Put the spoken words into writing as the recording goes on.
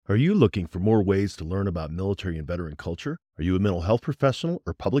Are you looking for more ways to learn about military and veteran culture? Are you a mental health professional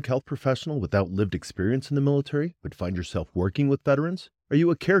or public health professional without lived experience in the military but find yourself working with veterans? Are you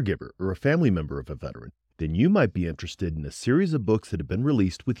a caregiver or a family member of a veteran? Then you might be interested in a series of books that have been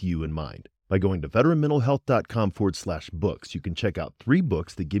released with you in mind. By going to veteranmentalhealth.com/books, you can check out 3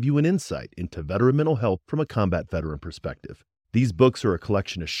 books that give you an insight into veteran mental health from a combat veteran perspective. These books are a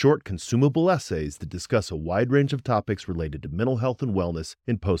collection of short, consumable essays that discuss a wide range of topics related to mental health and wellness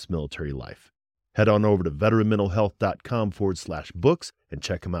in post-military life. Head on over to veteranmentalhealth.com/books and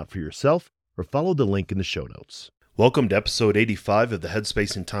check them out for yourself, or follow the link in the show notes. Welcome to episode 85 of the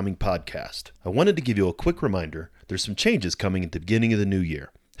Headspace and Timing podcast. I wanted to give you a quick reminder. There's some changes coming at the beginning of the new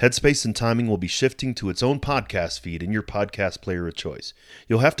year. Headspace and Timing will be shifting to its own podcast feed in your podcast player of choice.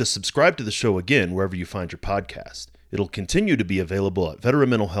 You'll have to subscribe to the show again wherever you find your podcast. It'll continue to be available at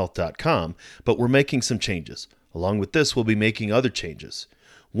veteranmentalhealth.com, but we're making some changes. Along with this, we'll be making other changes.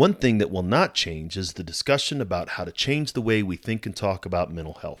 One thing that will not change is the discussion about how to change the way we think and talk about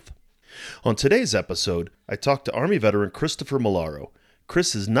mental health. On today's episode, I talked to Army veteran Christopher Malaro.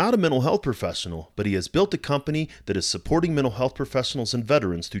 Chris is not a mental health professional, but he has built a company that is supporting mental health professionals and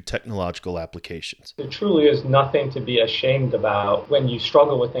veterans through technological applications. There truly is nothing to be ashamed about when you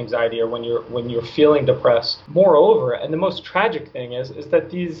struggle with anxiety or when you're feeling depressed. Moreover, and the most tragic thing is that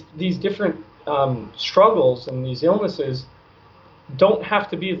these different struggles and these illnesses don't have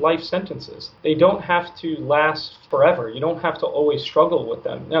to be life sentences. They don't have to last forever. You don't have to always struggle with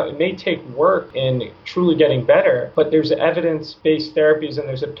them. Now, it may take work in truly getting better, but there's evidence-based therapies and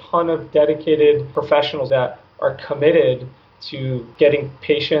there's a ton of dedicated professionals that are committed to getting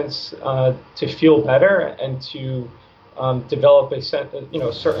patients to feel better and to develop a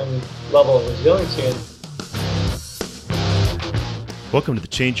certain level of resiliency. Welcome to the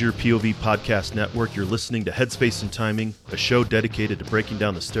Change Your POV podcast network. You're listening to Headspace and Timing, a show dedicated to breaking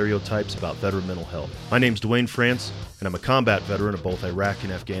down the stereotypes about veteran mental health. My name's Dwayne France, and I'm a combat veteran of both Iraq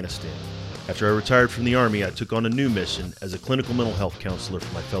and Afghanistan. After I retired from the Army, I took on a new mission as a clinical mental health counselor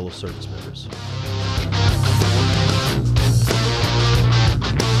for my fellow service members.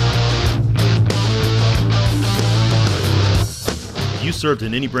 If you served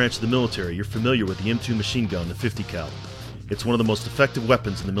in any branch of the military, you're familiar with the M2 machine gun, the 50 cal. It's one of the most effective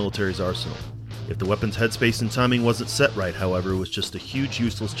weapons in the military's arsenal. If the weapon's headspace and timing wasn't set right, however, it was just a huge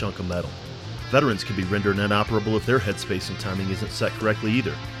useless chunk of metal. Veterans can be rendered inoperable if their headspace and timing isn't set correctly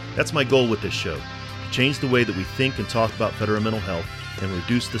either. That's my goal with this show, to change the way that we think and talk about veteran mental health and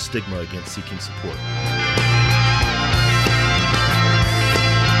reduce the stigma against seeking support.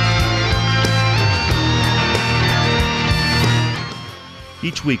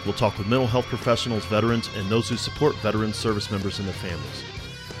 Each week, we'll talk with mental health professionals, veterans, and those who support veterans, service members, and their families.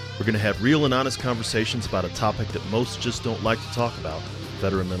 We're going to have real and honest conversations about a topic that most just don't like to talk about,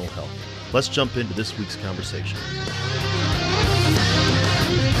 veteran mental health. Let's jump into this week's conversation.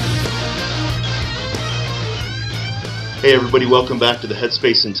 Hey everybody, welcome back to the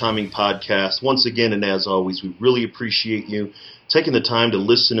Headspace and Timing podcast. Once again, and as always, we really appreciate you taking the time to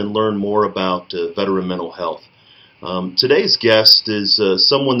listen and learn more about veteran mental health. Today's guest is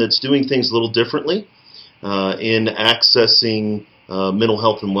someone that's doing things a little differently in accessing mental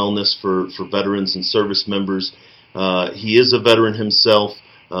health and wellness for veterans and service members. He is a veteran himself,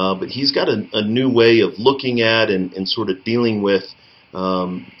 but he's got a new way of looking at and sort of dealing with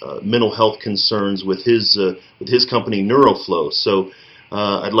mental health concerns with his company NeuroFlow. So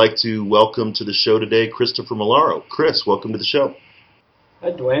I'd like to welcome to the show today Christopher Malaro. Chris, welcome to the show. Hi,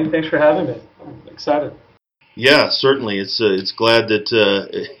 Dwayne. Thanks for having me. I'm excited. Yeah, certainly. It's glad that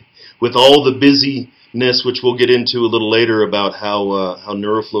with all the busyness, which we'll get into a little later about how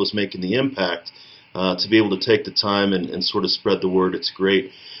NeuroFlow is making the impact, to be able to take the time and sort of spread the word, it's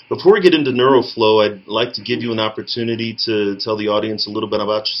great. Before we get into NeuroFlow, I'd like to give you an opportunity to tell the audience a little bit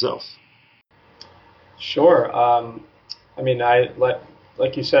about yourself. Sure.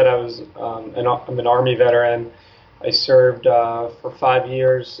 Like you said, I'm an Army veteran. I served for 5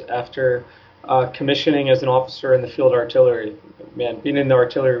 years after commissioning as an officer in the field artillery. Man, being in the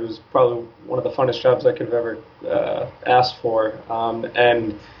artillery was probably one of the funnest jobs I could have ever asked for.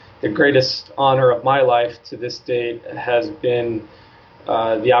 And the greatest honor of my life to this date has been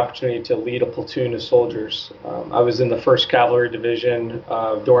the opportunity to lead a platoon of soldiers. I was in the 1st Cavalry Division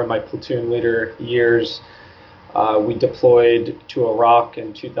during my platoon leader years. We deployed to Iraq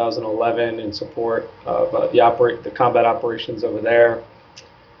in 2011 in support of the combat operations over there.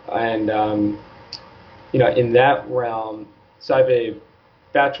 And, in that realm, so I have a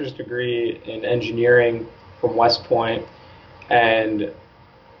bachelor's degree in engineering from West Point, and,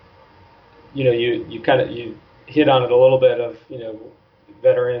 you hit on it a little bit of,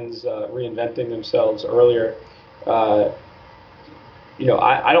 veterans reinventing themselves earlier. I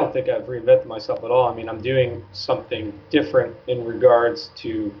don't think I've reinvented myself at all. I mean, I'm doing something different in regards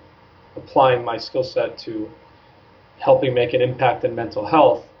to applying my skill set to helping make an impact in mental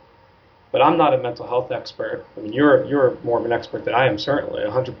health. But I'm not a mental health expert. I mean, you're more of an expert than I am, certainly,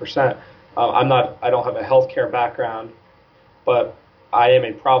 100%. I don't have a healthcare background, but I am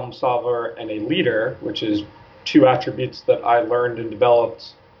a problem solver and a leader, which is two attributes that I learned and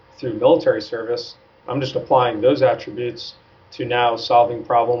developed through military service. I'm just applying those attributes to now solving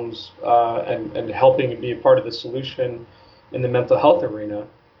problems and helping be a part of the solution in the mental health arena.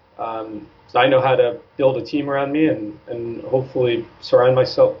 So I know how to build a team around me and hopefully surround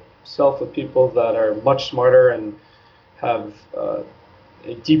myself with people that are much smarter and have a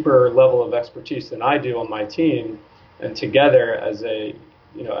deeper level of expertise than I do on my team. And together as a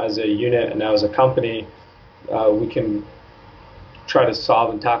unit and now as a company, we can try to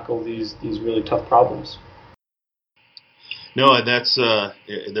solve and tackle these really tough problems. No, that's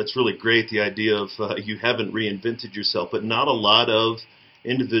really great. The idea of you haven't reinvented yourself, but not a lot of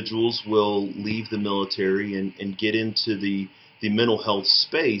individuals will leave the military and get into the mental health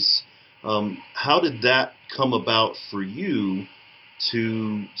space. How did that come about for you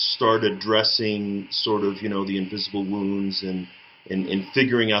to start addressing sort of, the invisible wounds and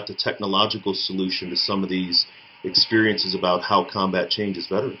figuring out the technological solution to some of these experiences about how combat changes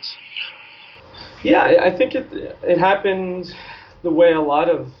veterans? Yeah, I think it happened the way a lot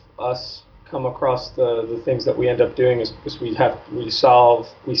of us come across the things that we end up doing is because we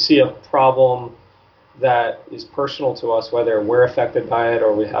see a problem that is personal to us, whether we're affected by it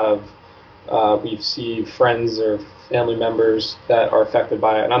or we see friends or family members that are affected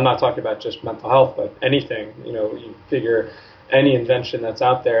by it. And I'm not talking about just mental health, but anything. You figure any invention that's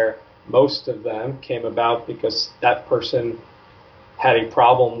out there, most of them came about because that person had a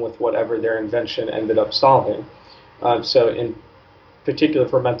problem with whatever their invention ended up solving. So in particular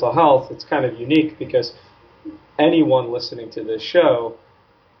for mental health, it's kind of unique because anyone listening to this show,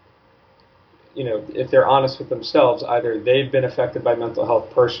 if they're honest with themselves, either they've been affected by mental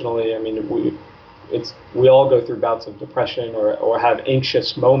health personally. I mean, we all go through bouts of depression or have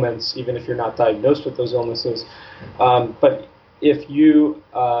anxious moments, even if you're not diagnosed with those illnesses. But if you've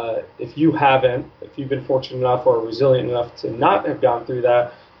been fortunate enough or resilient enough to not have gone through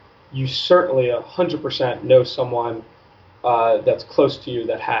that, you certainly 100% know someone that's close to you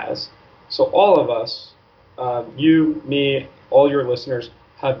that has. So all of us, you, me, all your listeners,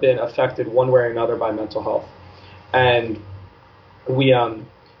 have been affected one way or another by mental health. And we,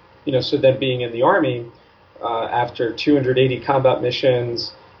 so then being in the Army, after 280 combat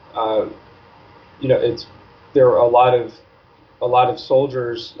missions, there are a lot of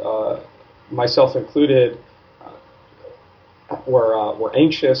soldiers, myself included, were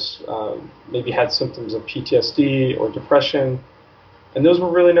anxious, maybe had symptoms of PTSD or depression, and those were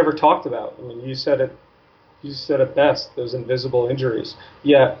really never talked about. I mean, you said it best, those invisible injuries.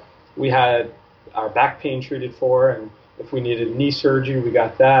 Yeah, we had our back pain treated for, and if we needed knee surgery, we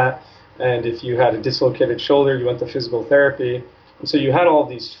got that. And if you had a dislocated shoulder, you went to physical therapy. And so you had all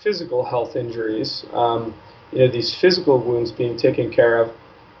these physical health injuries, these physical wounds being taken care of,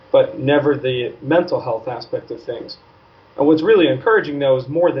 but never the mental health aspect of things. And what's really encouraging, though, is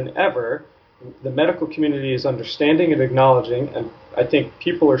more than ever, the medical community is understanding and acknowledging, and I think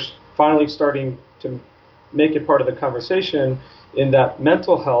people are finally starting to make it part of the conversation, in that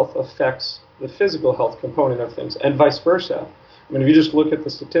mental health affects the physical health component of things, and vice versa. I mean, if you just look at the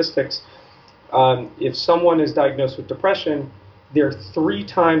statistics, if someone is diagnosed with depression, they're 3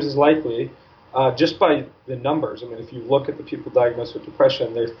 times as likely, just by the numbers. I mean, if you look at the people diagnosed with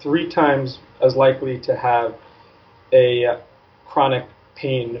depression, they're 3 times as likely to have a chronic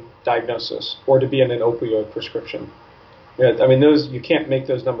pain diagnosis or to be on an opioid prescription. I mean, you can't make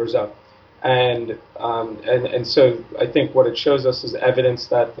those numbers up. And so I think what it shows us is evidence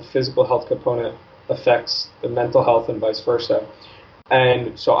that the physical health component affects the mental health and vice versa.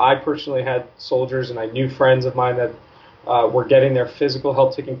 And so I personally had soldiers, and I knew friends of mine that were getting their physical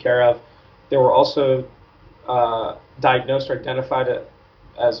health taken care of. They were also diagnosed or identified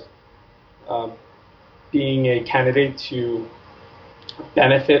as being a candidate to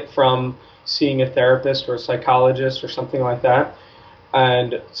benefit from seeing a therapist or a psychologist or something like that.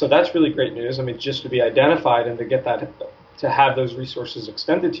 And so that's really great news. I mean, just to be identified and to get that, to have those resources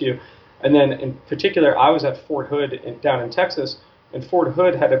extended to you. And then in particular, I was at Fort Hood down in Texas, and Fort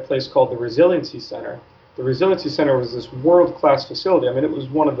Hood had a place called the Resiliency Center. The Resiliency Center was this world-class facility. I mean, it was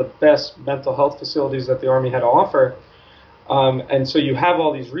one of the best mental health facilities that the Army had to offer. And so you have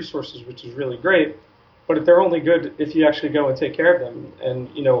all these resources, which is really great. but they're only good if you actually go and take care of them. And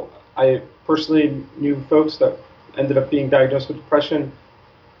I personally knew folks that ended up being diagnosed with depression,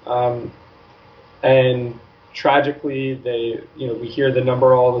 um, and tragically, we hear the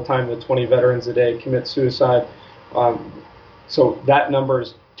number all the time that 20 veterans a day commit suicide. Um, so that number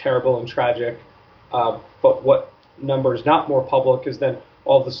is terrible and tragic. But what number is not more public is then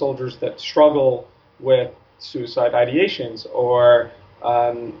all the soldiers that struggle with suicide ideations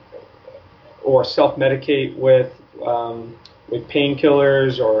um, or self-medicate with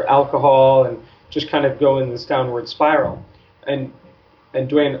painkillers or alcohol, and just kind of go in this downward spiral. And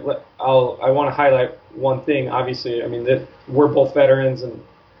Dwayne, I want to highlight one thing. Obviously, I mean that we're both veterans, and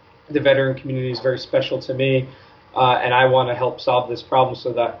the veteran community is very special to me, and I want to help solve this problem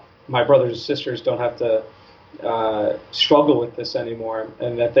so that my brothers and sisters don't have to struggle with this anymore,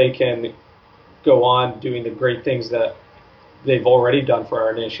 and that they can go on doing the great things that they've already done for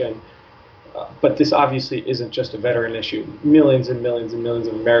our nation. But this obviously isn't just a veteran issue. Millions and millions and millions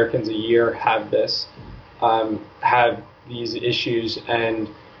of Americans a year have this, have these issues, and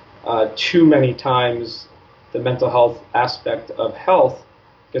too many times the mental health aspect of health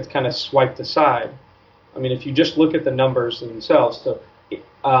gets kind of swiped aside. I mean, if you just look at the numbers themselves, so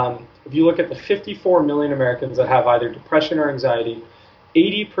if you look at the 54 million Americans that have either depression or anxiety,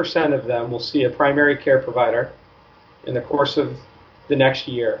 80% of them will see a primary care provider in the course of the next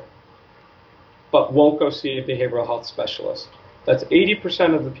year, but won't go see a behavioral health specialist. That's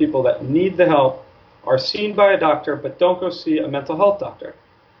 80% of the people that need the help are seen by a doctor, but don't go see a mental health doctor.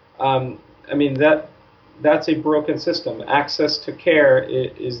 I mean, that's a broken system. Access to care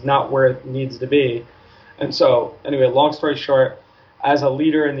is not where it needs to be. And so, anyway, long story short, as a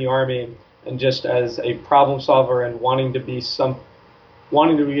leader in the Army and just as a problem solver and wanting to be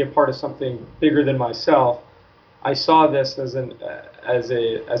a part of something bigger than myself, I saw this as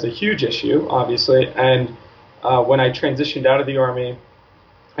a huge issue, obviously. And when I transitioned out of the Army,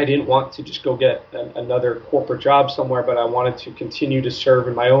 I didn't want to just go get another corporate job somewhere, but I wanted to continue to serve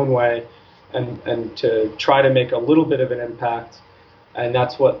in my own way and to try to make a little bit of an impact. And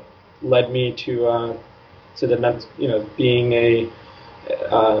that's what led me to being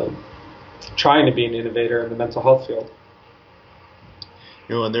trying to be an innovator in the mental health field.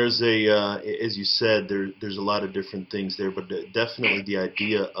 And there's as you said, there's a lot of different things there, but definitely the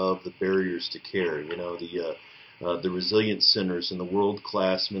idea of the barriers to care. The resilient centers and the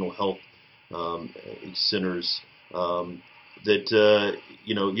world-class mental health centers.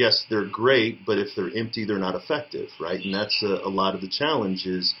 Yes, they're great, but if they're empty, they're not effective, right? And that's a lot of the challenge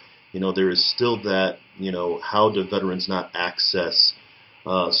is, there is still that, how do veterans not access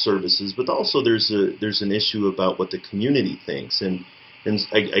services? But also there's an issue about what the community thinks. And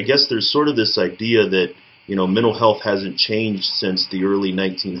I guess there's sort of this idea that, mental health hasn't changed since the early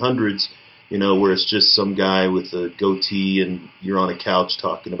 1900s, where it's just some guy with a goatee and you're on a couch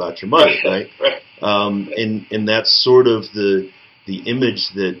talking about your money, right? And that's sort of the image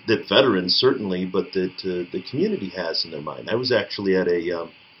that veterans certainly, but that the community has in their mind. I was actually at a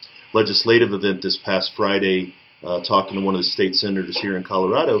legislative event this past Friday talking to one of the state senators here in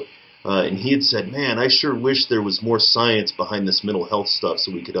Colorado, and he had said, man, I sure wish there was more science behind this mental health stuff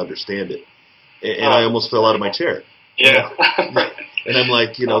so we could understand it. And I almost fell out of my chair. Yeah. And I'm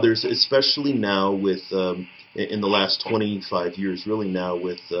like, there's, especially now with, in the last 25 years, really now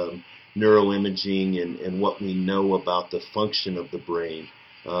with neuroimaging and what we know about the function of the brain,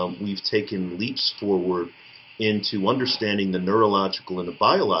 we've taken leaps forward into understanding the neurological and the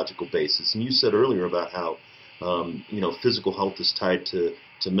biological basis. And you said earlier about how, physical health is tied to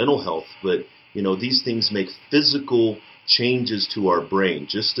mental health, but, these things make physical changes to our brain,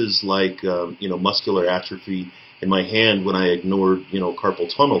 just as like, muscular atrophy in my hand when I ignored, carpal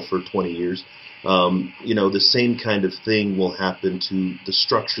tunnel for 20 years. The same kind of thing will happen to the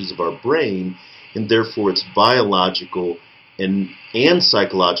structures of our brain, and therefore it's biological and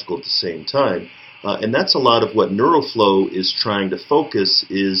psychological at the same time. And that's a lot of what NeuroFlow is trying to focus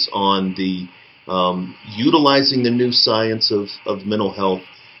is on the utilizing the new science of mental health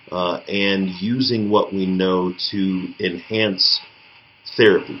and using what we know to enhance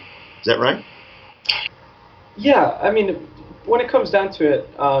therapy. Is that right? Yeah, I mean, when it comes down to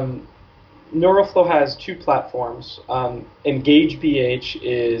it, NeuroFlow has two platforms. EngageBH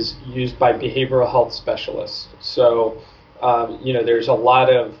is used by behavioral health specialists. So, there's a lot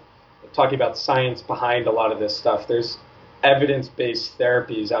of talking about science behind a lot of this stuff. There's evidence-based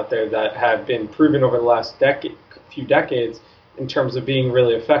therapies out there that have been proven over the last few decades in terms of being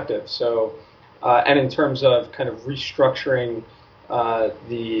really effective. So, and in terms of kind of restructuring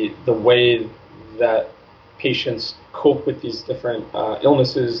the way that patients cope with these different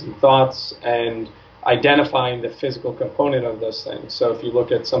illnesses and thoughts, and identifying the physical component of those things. So if you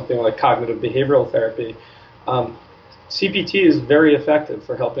look at something like cognitive behavioral therapy, CBT is very effective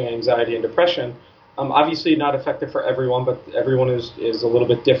for helping anxiety and depression. Obviously not effective for everyone, but everyone is a little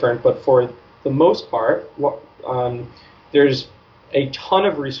bit different. But for the most part, there's a ton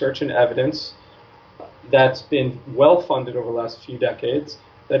of research and evidence that's been well funded over the last few decades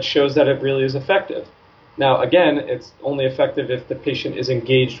that shows that it really is effective. Now, again, it's only effective if the patient is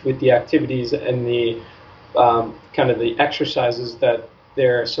engaged with the activities and the kind of the exercises that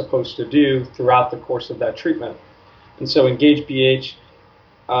they're supposed to do throughout the course of that treatment. And so Engage BH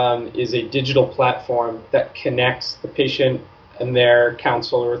is a digital platform that connects the patient and their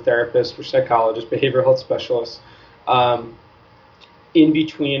counselor or therapist or psychologist, behavioral health specialist, in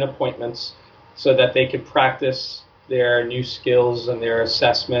between appointments so that they can practice their new skills and their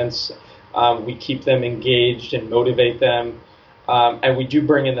assessments. We keep them engaged and motivate them. And we do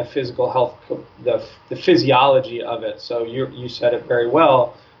bring in the physical health, the physiology of it. So you said it very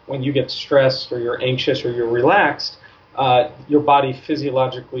well. When you get stressed or you're anxious or you're relaxed, your body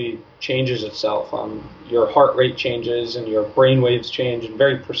physiologically changes itself. Your heart rate changes and your brain waves change in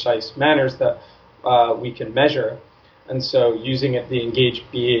very precise manners that we can measure. And so using the Engage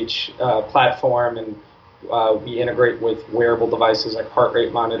BH platform, and we integrate with wearable devices like heart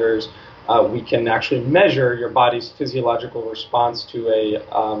rate monitors, we can actually measure your body's physiological response to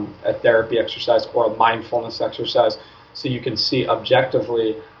a therapy exercise or a mindfulness exercise, so you can see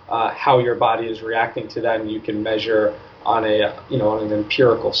objectively how your body is reacting to that, and you can measure on an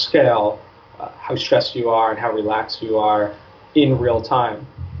empirical scale how stressed you are and how relaxed you are in real time.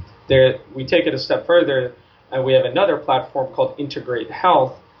 We take it a step further, and we have another platform called Integrate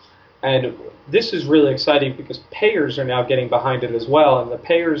Health. And this is really exciting because payers are now getting behind it as well. And the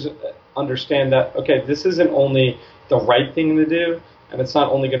payers understand that, okay, this isn't only the right thing to do, and it's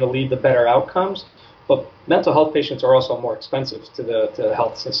not only going to lead to better outcomes, but mental health patients are also more expensive to the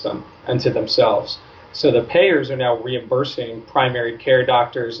health system and to themselves. So the payers are now reimbursing primary care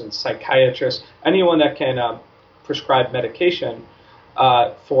doctors and psychiatrists, anyone that can prescribe medication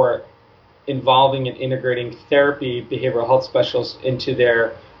for involving and integrating therapy behavioral health specialists into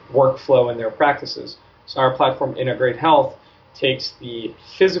their workflow and their practices. So our platform, Integrate Health, takes the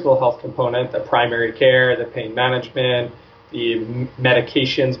physical health component, the primary care, the pain management, the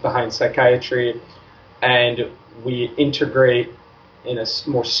medications behind psychiatry, and we integrate in a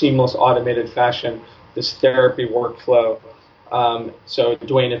more seamless, automated fashion this therapy workflow. So,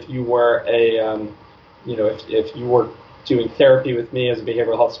 Dwayne, if you were if you were doing therapy with me as a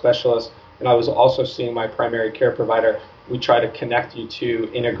behavioral health specialist, and I was also seeing my primary care provider, we try to connect you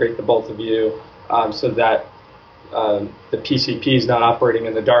to integrate the both of you so that the PCP is not operating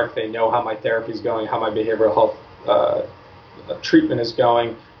in the dark. They know how my therapy is going, how my behavioral health treatment is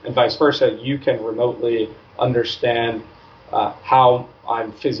going, and vice versa. You can remotely understand how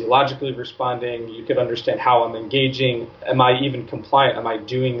I'm physiologically responding. You could understand how I'm engaging. Am I even compliant? Am I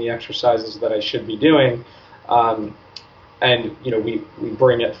doing the exercises that I should be doing? And we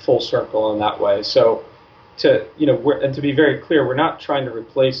bring it full circle in that way. So to be very clear, we're not trying to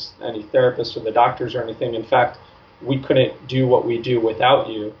replace any therapists or the doctors or anything. In fact, we couldn't do what we do without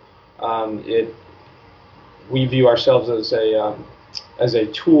you. We view ourselves as a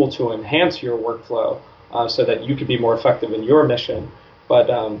tool to enhance your workflow so that you could be more effective in your mission. But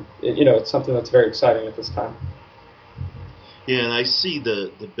it's something that's very exciting at this time. Yeah, and I see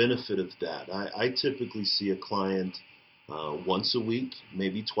the benefit of that. I typically see a client once a week,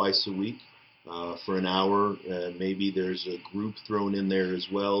 maybe twice a week, for an hour. Maybe there's a group thrown in there as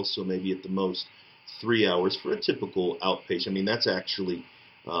well, so maybe at the most 3 hours for a typical outpatient. I mean, that's actually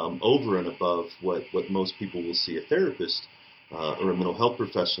over and above what most people will see a therapist or a mental health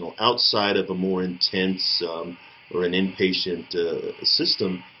professional outside of a more intense or an inpatient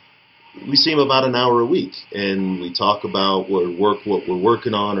system. We see them about an hour a week, and we talk about what we're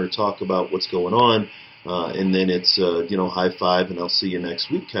working on, or talk about what's going on, and then it's high five and I'll see you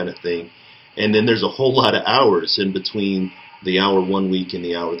next week kind of thing. And then there's a whole lot of hours in between the hour one week and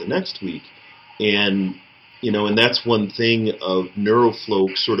the hour the next week, and that's one thing of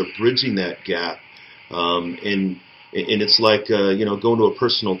NeuroFlow sort of bridging that gap, and it's like going to a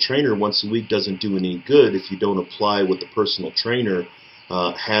personal trainer once a week doesn't do any good if you don't apply what the personal trainer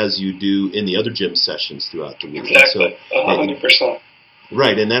has you do in the other gym sessions throughout the week. Exactly, 100%.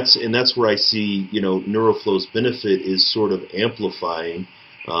 Right, and that's where I see NeuroFlow's benefit is sort of amplifying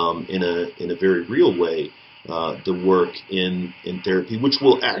in a very real way the work in therapy, which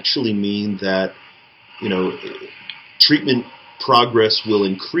will actually mean that treatment progress will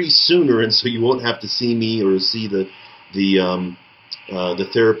increase sooner, and so you won't have to see me or see the the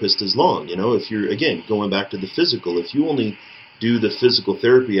therapist as long. If you're, again, going back to the physical, if you only do the physical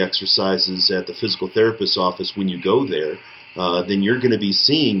therapy exercises at the physical therapist's office when you go there, then you're going to be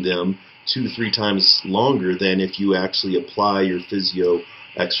seeing them 2-3 times longer than if you actually apply your physio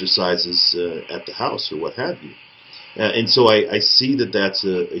exercises at the house or what have you. And so I see that that's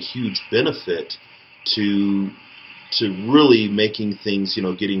a huge benefit to really making things,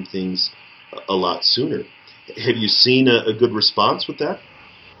 getting things a lot sooner. Have you seen a good response with that?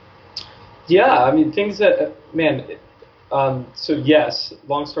 Yeah, I mean, things that, man, so yes,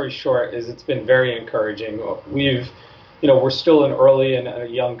 long story short is it's been very encouraging. We're still early and a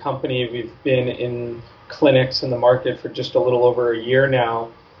young company. We've been in clinics in the market for just a little over a year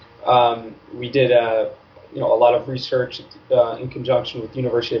now. We did a lot of research in conjunction with the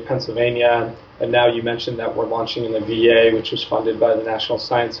University of Pennsylvania, and now you mentioned that we're launching in the VA, which was funded by the National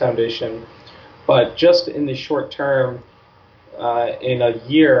Science Foundation. But just in the short term, in a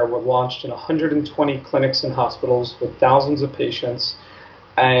year, we've launched in 120 clinics and hospitals with thousands of patients.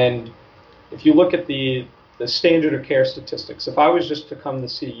 And if you look at the standard of care statistics, if I was just to come to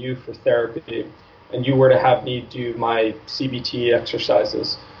see you for therapy and you were to have me do my CBT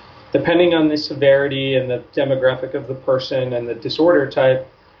exercises, depending on the severity and the demographic of the person and the disorder type,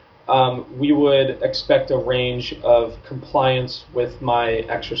 we would expect a range of compliance with my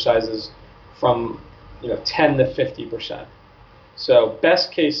exercises from 10 to 50%. So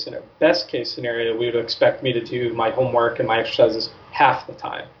best case scenario, we would expect me to do my homework and my exercises half the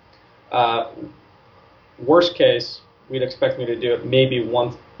time. Worst case, we'd expect me to do it maybe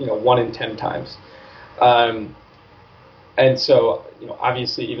 1 in 10 times. And so,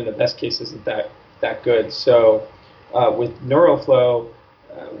 obviously, even the best case isn't that good. So, with NeuroFlow,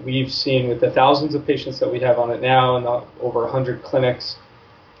 we've seen with the thousands of patients that we have on it now, and over 100 clinics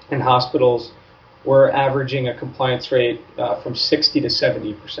and hospitals, we're averaging a compliance rate from 60 to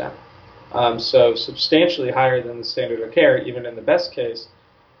 70%. So substantially higher than the standard of care, even in the best case.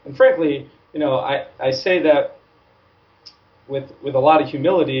 And frankly, I say that with a lot of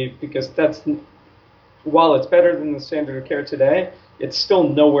humility, because while it's better than the standard of care today, it's still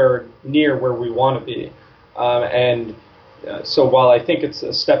nowhere near where we want to be. So while I think it's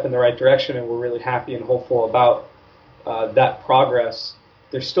a step in the right direction and we're really happy and hopeful about that progress,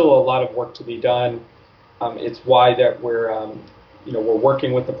 there's still a lot of work to be done. It's why that we're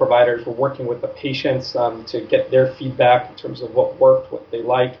working with the providers, we're working with the patients to get their feedback in terms of what worked, what they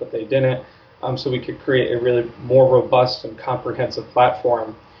liked, what they didn't, so we could create a really more robust and comprehensive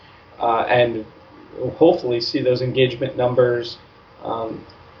platform, and hopefully see those engagement numbers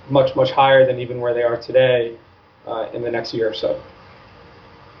much, much higher than even where they are today in the next year or so.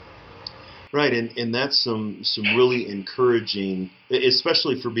 Right, and that's some really encouraging,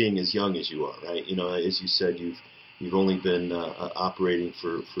 especially for being as young as you are, right? As you said, you've only been operating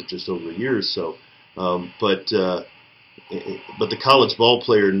for just over a year or so, but the college ball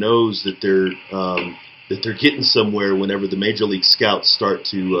player knows that they're getting somewhere whenever the Major League Scouts start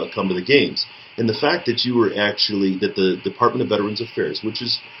to come to the games. And the fact that that the Department of Veterans Affairs, which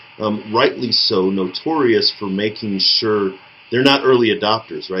is rightly so notorious for making sure they're not early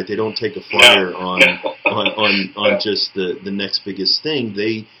adopters, right? They don't take a flyer on just the next biggest thing.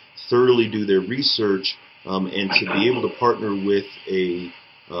 They thoroughly do their research, and to be able to partner with a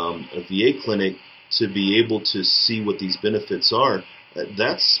VA clinic to be able to see what these benefits are,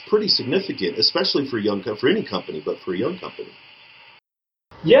 that's pretty significant, especially for any company, but for a young company.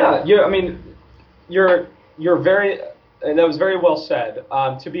 Yeah, I mean, you're very. That was very well said.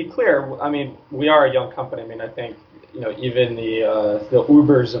 To be clear, I mean, we are a young company. I mean, I think even the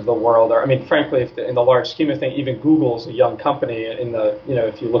Ubers of the world are. I mean, frankly, in the large scheme of things, even Google's a young company.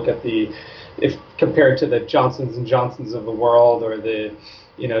 If you look at if compared to the Johnsons and Johnsons of the world or the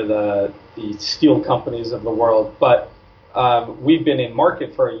steel companies of the world, but we've been in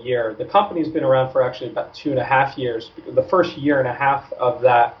market for a year. The company's been around for actually about 2.5 years. The first year and a half of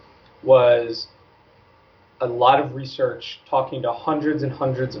that was a lot of research, talking to hundreds and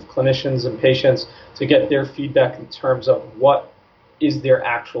hundreds of clinicians and patients to get their feedback in terms of what is their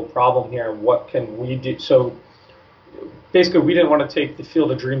actual problem here and what can we do. So basically, we didn't want to take the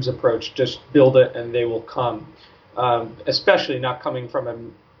Field of Dreams approach, just build it and they will come, especially not coming from a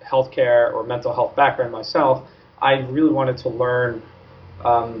healthcare or mental health background myself. I really wanted to learn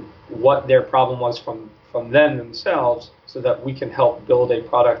what their problem was from them themselves so that we can help build a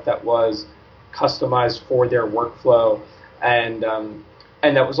product that was customized for their workflow and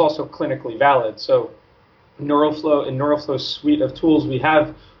that was also clinically valid. So in NeuroFlow's suite of tools, we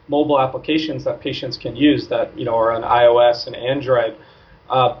have mobile applications that patients can use that are on iOS and Android,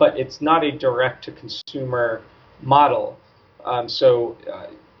 but it's not a direct-to-consumer model.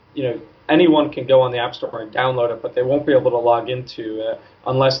 You know, anyone can go on the App Store and download it, but they won't be able to log into it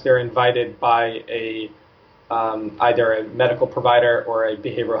unless they're invited by either a medical provider or a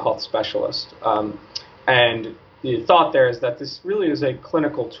behavioral health specialist. And the thought there is that this really is a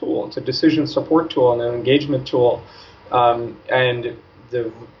clinical tool. It's a decision support tool and an engagement tool. And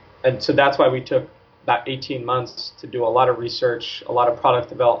so that's why we took about 18 months to do a lot of research, a lot of product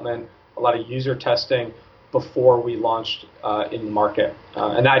development, a lot of user testing before we launched in the market.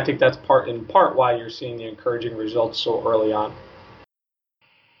 And I think that's in part why you're seeing the encouraging results so early on.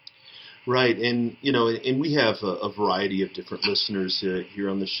 Right, and we have a variety of different listeners here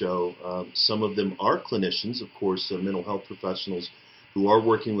on the show. Some of them are clinicians, of course, mental health professionals who are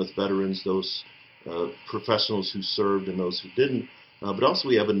working with veterans, those professionals who served and those who didn't. But also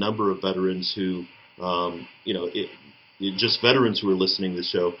we have a number of veterans who, just veterans who are listening to the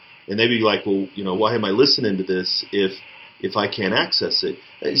show, and they'd be like, well, why am I listening to this if I can't access it?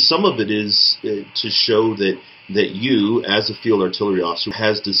 Some of it is to show that you, as a field artillery officer,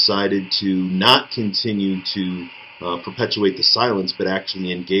 has decided to not continue to perpetuate the silence, but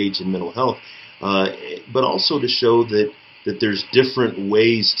actually engage in mental health. But also to show that there's different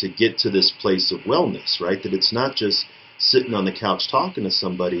ways to get to this place of wellness, right? That it's not just sitting on the couch talking to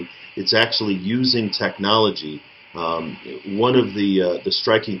somebody, it's actually using technology. One of the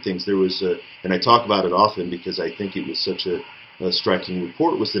striking things there was, and I talk about it often because I think it was such a striking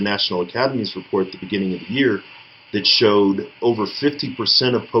report, was the National Academy's report at the beginning of the year that showed over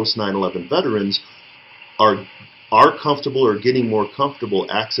 50% of post 9/11 veterans are comfortable or getting more comfortable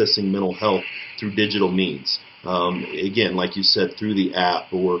accessing mental health through digital means. Again, like you said, through the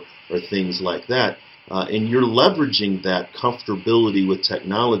app or things like that. And you're leveraging that comfortability with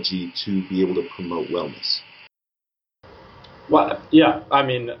technology to be able to promote wellness. Well, yeah, I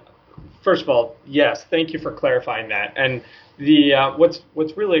mean, first of all, yes, thank you for clarifying that. And what's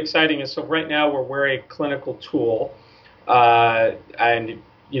really exciting is, so right now we're a clinical tool, and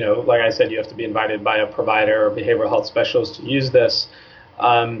like I said, you have to be invited by a provider or behavioral health specialist to use this.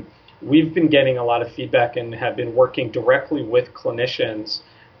 We've been getting a lot of feedback and have been working directly with clinicians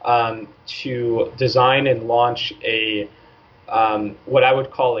to design and launch what I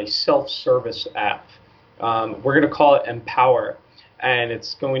would call a self-service app. We're going to call it Empower, and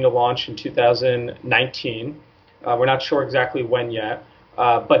it's going to launch in 2019. We're not sure exactly when yet,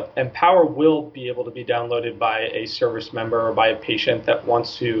 but Empower will be able to be downloaded by a service member or by a patient that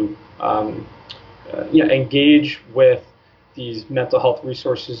wants to engage with these mental health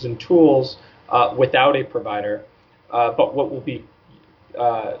resources and tools without a provider. But what will be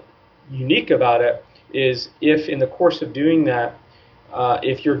unique about it is if in the course of doing that,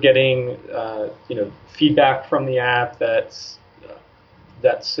 if you're getting feedback from the app that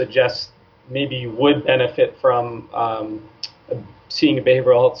suggests maybe you would benefit from seeing a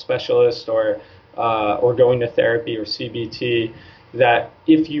behavioral health specialist or going to therapy or CBT, that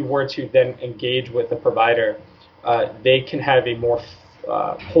if you were to then engage with a provider, they can have a more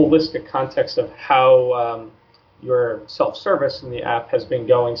holistic context of how your self-service in the app has been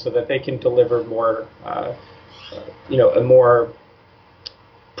going, so that they can deliver more, a more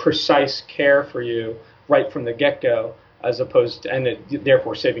precise care for you right from the get-go, as opposed to, and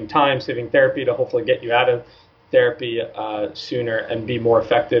therefore saving time, saving therapy to hopefully get you out of therapy sooner and be more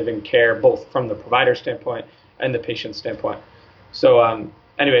effective in care, both from the provider standpoint and the patient standpoint. So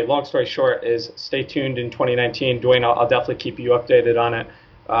anyway, long story short is stay tuned in 2019. Dwayne, I'll definitely keep you updated on it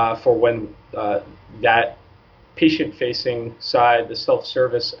for when that patient-facing side, the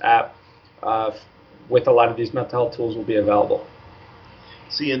self-service app with a lot of these mental health tools will be available.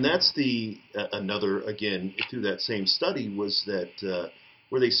 See, and that's another, again, through that same study, was that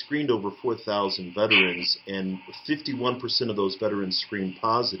where they screened over 4,000 veterans, and 51% of those veterans screened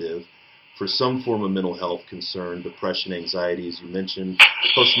positive for some form of mental health concern, depression, anxiety, as you mentioned,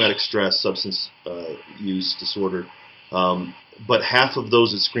 post-traumatic stress, substance use disorder. But half of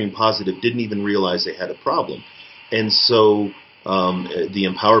those that screened positive didn't even realize they had a problem. And so the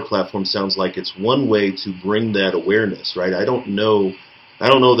Empower platform sounds like it's one way to bring that awareness, right? I don't know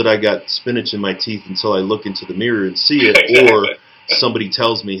that I got spinach in my teeth until I look into the mirror and see it, or somebody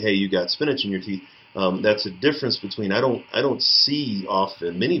tells me, hey, you got spinach in your teeth. That's a difference between, I don't see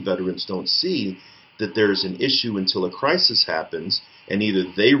often, many veterans don't see that there's an issue until a crisis happens, and either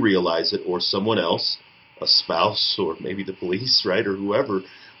they realize it or someone else, a spouse or maybe the police, right, or whoever,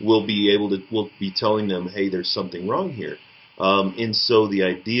 will be telling them, hey, there's something wrong here. And so the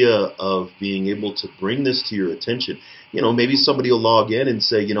idea of being able to bring this to your attention, maybe somebody will log in and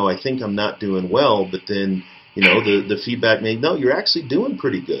say, I think I'm not doing well, but then, the feedback may, no, you're actually doing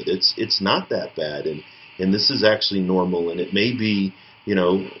pretty good. It's not that bad. And and this is actually normal, and it may be,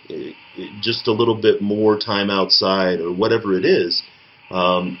 just a little bit more time outside or whatever it is.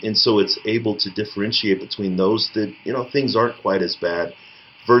 And so it's able to differentiate between those that, things aren't quite as bad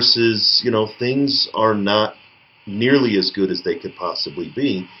versus, things are not nearly as good as they could possibly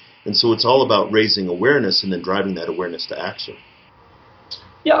be. And so it's all about raising awareness and then driving that awareness to action.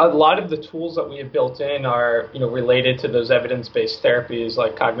 Yeah, a lot of the tools that we have built in are, related to those evidence-based therapies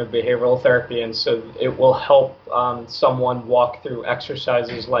like cognitive behavioral therapy, and so it will help someone walk through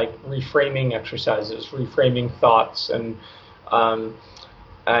exercises like reframing exercises, reframing thoughts, and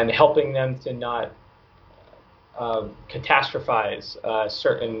helping them to not catastrophize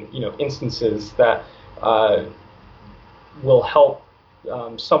certain, instances that will help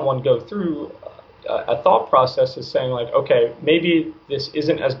someone go through a thought process is saying like, okay, maybe this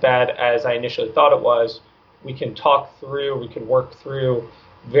isn't as bad as I initially thought it was. We can talk through, we can work through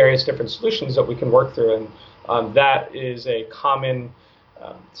various different solutions that we can work through. And that is a common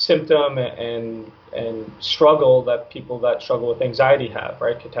symptom and struggle that people that struggle with anxiety have,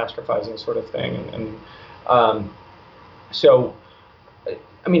 right? Catastrophizing sort of thing. So,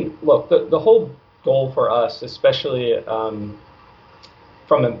 I mean, look, the whole goal for us, especially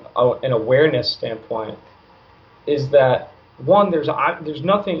from an awareness standpoint, is that one, there's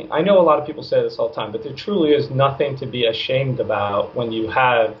nothing. I know a lot of people say this all the time, but there truly is nothing to be ashamed about when you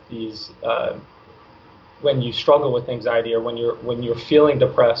have these, when you struggle with anxiety or when you're feeling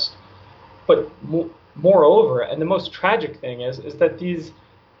depressed. But moreover, and the most tragic thing is that these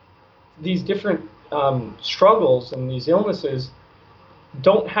different struggles and these illnesses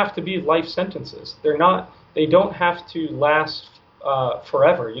don't have to be life sentences. They don't have to last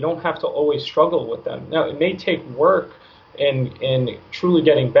forever. You don't have to always struggle with them. Now, it may take work in truly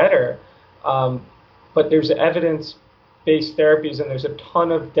getting better, but there's evidence-based therapies, and there's a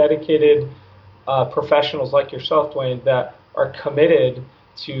ton of dedicated professionals like yourself, Dwayne, that are committed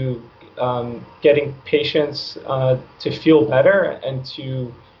to getting patients to feel better and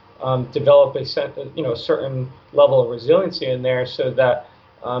to develop a certain level of resiliency in there, so that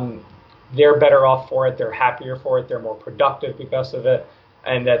they're better off for it, they're happier for it, they're more productive because of it,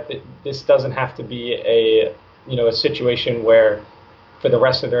 and that this doesn't have to be a situation where for the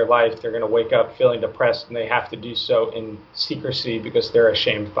rest of their life they're going to wake up feeling depressed and they have to do so in secrecy because they're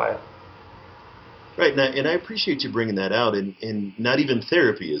ashamed by it. Right, and I appreciate you bringing that out, and not even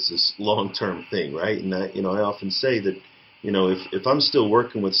therapy is this long-term thing, right? And I often say that, if I'm still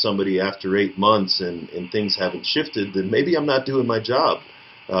working with somebody after 8 months and things haven't shifted, then maybe I'm not doing my job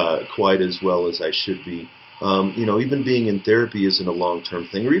quite as well as I should be. Even being in therapy isn't a long-term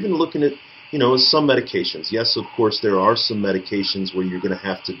thing, or even looking at, some medications. Yes, of course, there are some medications where you're going to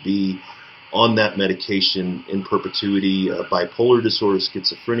have to be on that medication in perpetuity. Bipolar disorder,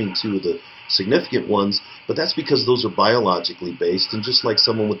 schizophrenia, two of the significant ones, but that's because those are biologically based, and just like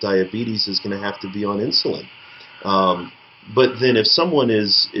someone with diabetes is going to have to be on insulin. But then if someone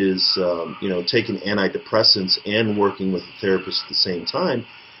is taking antidepressants and working with a therapist at the same time,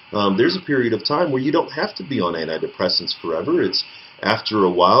 there's a period of time where you don't have to be on antidepressants forever. It's after a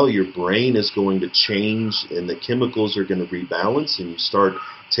while your brain is going to change and the chemicals are going to rebalance and you start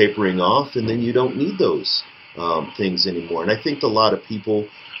tapering off, and then you don't need those things anymore. And I think a lot of people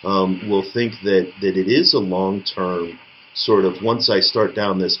will think that it is a long-term sort of, once I start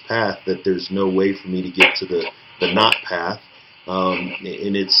down this path, that there's no way for me to get to the not path.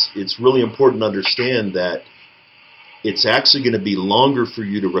 And it's really important to understand that it's actually going to be longer for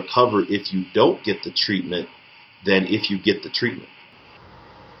you to recover if you don't get the treatment than if you get the treatment.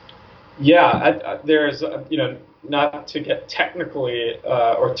 Yeah, there's, not to get technically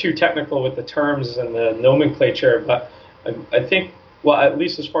or too technical with the terms and the nomenclature, but I think, well, at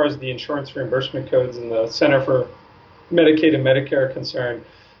least as far as the insurance reimbursement codes and the Center for Medicaid and Medicare are concerned,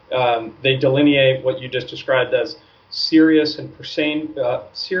 they delineate what you just described as serious and persistent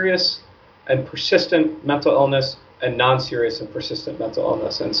mental illness and non-serious and persistent mental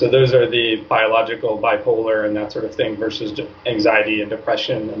illness. And so those are the biological, bipolar, and that sort of thing versus anxiety and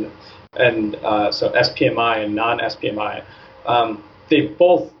depression and so SPMI and non-SPMI. They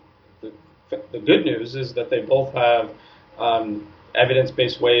both, the good news is that they both have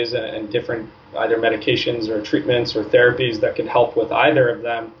evidence-based ways and different either medications or treatments or therapies that can help with either of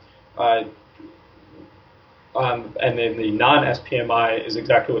them. And then the non-SPMI is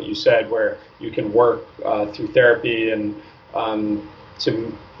exactly what you said, where you can work through therapy and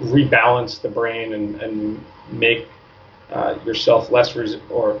to rebalance the brain and make yourself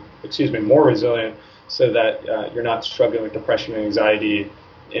more resilient, so that you're not struggling with depression and anxiety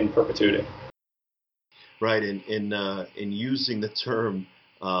in perpetuity. Right, and using the term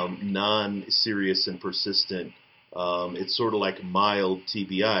non-serious and persistent. It's sort of like mild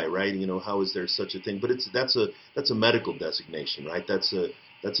TBI, right? How is there such a thing? But that's a medical designation, right? That's a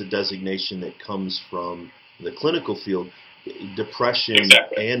designation that comes from the clinical field. Depression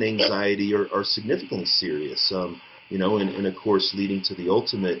and anxiety are significantly serious, and of course leading to the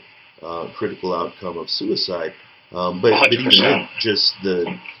ultimate critical outcome of suicide. But even then, just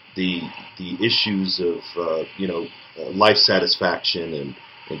the issues of life satisfaction and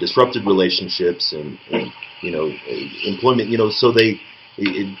disrupted relationships and employment. So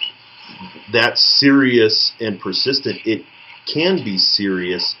that's serious and persistent. It can be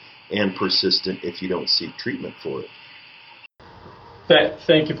serious and persistent if you don't seek treatment for it.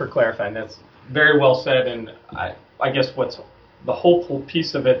 Thank you for clarifying. That's very well said. And I guess what's the hopeful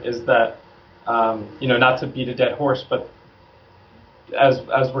piece of it is that, not to beat a dead horse, but as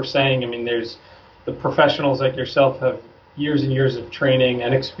we're saying, I mean, there's the professionals like yourself have years and years of training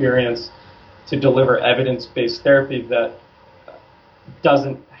and experience to deliver evidence-based therapy that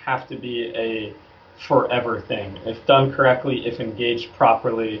doesn't have to be a forever thing. If done correctly, if engaged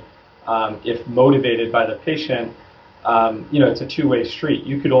properly, if motivated by the patient, it's a two-way street.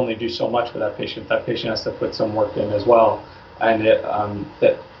 You could only do so much for that patient. That patient has to put some work in as well. And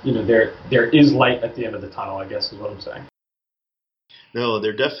there is light at the end of the tunnel, I guess is what I'm saying. No,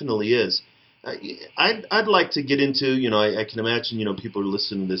 there definitely is. I'd like to get into, I can imagine, people are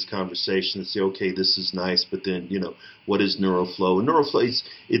listening to this conversation and say, okay, this is nice, but then, what is NeuroFlow? And NeuroFlow,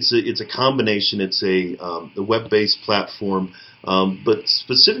 it's a combination. It's a web-based platform, but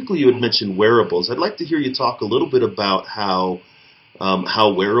specifically you had mentioned wearables. I'd like to hear you talk a little bit about how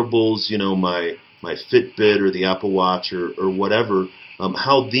wearables, my Fitbit or the Apple Watch or whatever,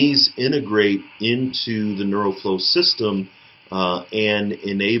 how these integrate into the NeuroFlow system and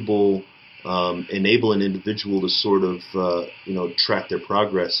enable an individual to sort of track their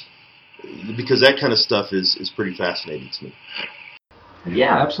progress, because that kind of stuff is pretty fascinating to me.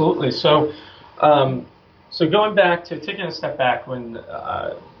 Yeah, absolutely. So going back to taking a step back, when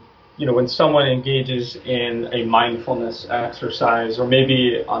someone engages in a mindfulness exercise, or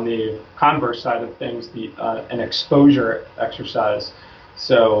maybe on the converse side of things, an exposure exercise.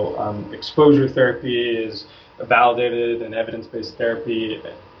 So exposure therapy is a validated and evidence-based therapy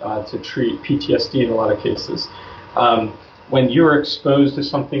to treat PTSD in a lot of cases. When you're exposed to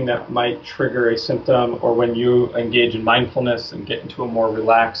something that might trigger a symptom, or when you engage in mindfulness and get into a more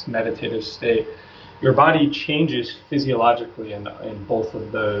relaxed meditative state, your body changes physiologically in both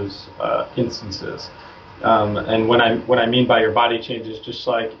of those instances. And what I mean by your body changes, just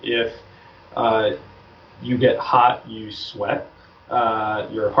like if you get hot, you sweat.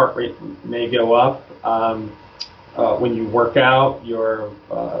 Your heart rate may go up. When you work out, your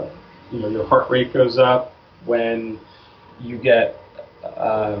heart rate goes up. When you get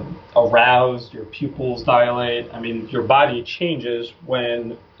aroused, your pupils dilate. I mean, your body changes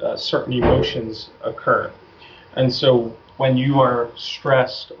when certain emotions occur. And so when you are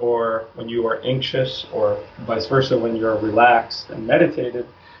stressed, or when you are anxious, or vice versa, when you're relaxed and meditated,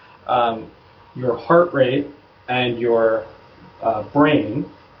 your heart rate and your brain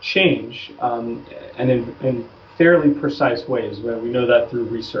change, and in fairly precise ways. We know that through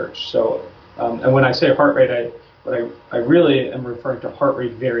research. So, and when I say heart rate, I really am referring to heart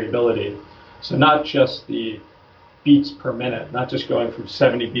rate variability. So not just the beats per minute, not just going from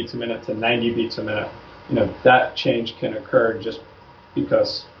 70 beats a minute to 90 beats a minute. That change can occur just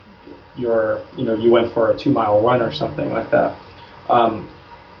because you went for a 2-mile run or something like that.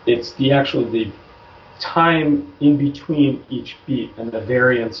 It's the time in between each beat and the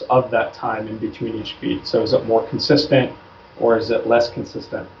variance of that time in between each beat. So is it more consistent or is it less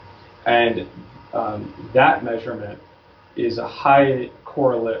consistent? And that measurement is a high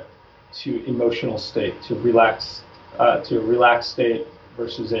correlate to emotional state, to relaxed state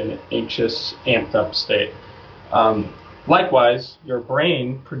versus an anxious, amped up state. Likewise, your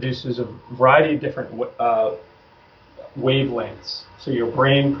brain produces a variety of different wavelengths. So your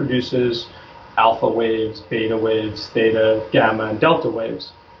brain produces alpha waves, beta waves, theta, gamma, and delta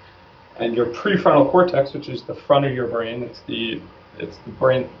waves. And your prefrontal cortex, which is the front of your brain, it's the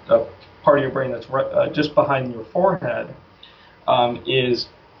brain part of your brain that's just behind your forehead, is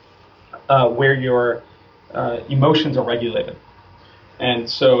where your emotions are regulated. And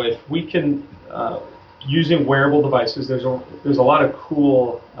so if we can, using wearable devices, there's a lot of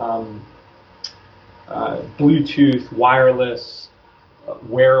cool Bluetooth, wireless,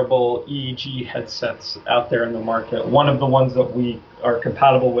 wearable EEG headsets out there in the market. One of the ones that we are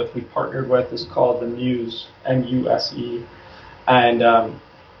compatible with, we partnered with, is called the Muse, M-U-S-E. And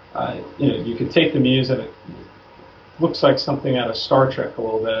you can take the Muse, and looks like something out of Star Trek a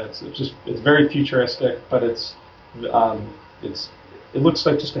little bit. It's very futuristic, but it's it looks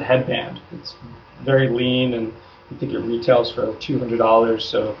like just a headband. It's very lean, and I think it retails for $200,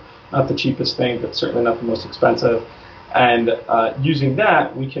 so not the cheapest thing, but certainly not the most expensive. And using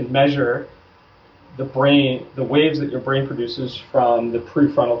that, we can measure the waves that your brain produces from the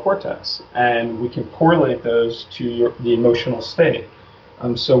prefrontal cortex, and we can correlate those to the emotional state.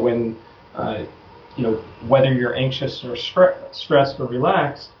 So when whether you're anxious or stressed or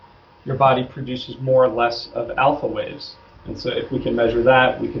relaxed, your body produces more or less of alpha waves. And so if we can measure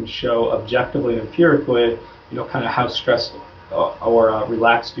that, we can show objectively and empirically, kind of how stressed or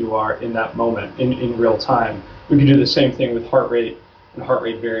relaxed you are in that moment, in real time. We can do the same thing with heart rate and heart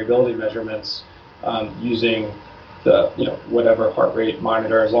rate variability measurements using the whatever heart rate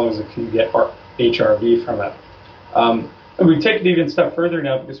monitor, as long as it can get HRV from it. And we take it even a step further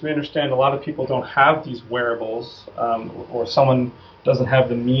now, because we understand a lot of people don't have these wearables, or someone doesn't have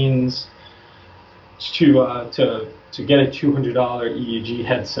the means to get a $200 EEG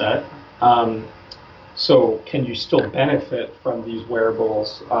headset. So can you still benefit from these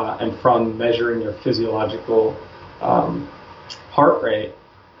wearables and from measuring your physiological heart rate?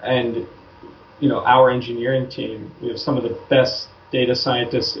 And our engineering team, we have some of the best data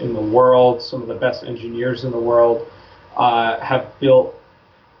scientists in the world, some of the best engineers in the world, have built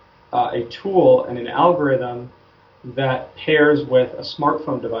a tool and an algorithm that pairs with a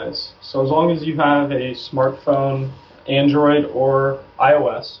smartphone device. So as long as you have a smartphone, Android or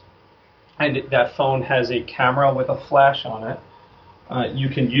iOS, and that phone has a camera with a flash on it, you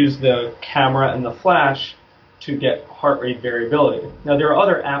can use the camera and the flash to get heart rate variability. Now there are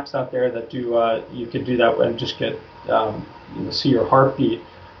other apps out there that do, you could do that and just get, see your heartbeat,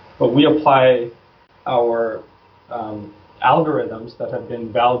 but we apply our algorithms that have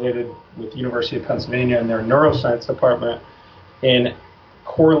been validated with the University of Pennsylvania and their neuroscience department in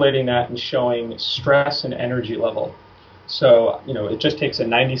correlating that and showing stress and energy level. So, it just takes a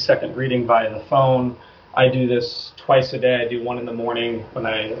 90-second reading via the phone. I do this twice a day. I do one in the morning when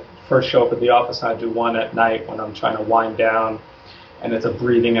I first show up at the office, and I do one at night when I'm trying to wind down. And it's a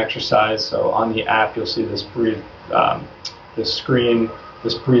breathing exercise. So on the app, you'll see this this screen,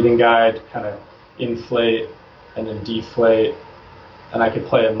 this breathing guide, kind of inflate and then deflate. And I could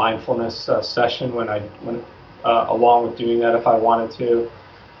play a mindfulness session when along with doing that if I wanted to.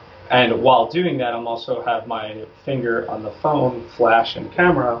 And while doing that, I'm also have my finger on the phone, flash and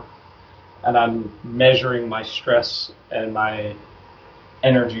camera, and I'm measuring my stress and my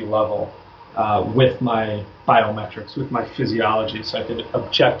energy level with my biometrics, with my physiology, so I could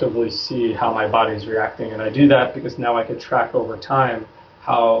objectively see how my body is reacting. And I do that because now I could track over time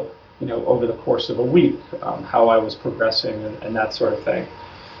how, over the course of a week, how I was progressing and that sort of thing.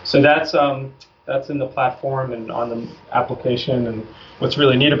 So that's in the platform and on the application. And what's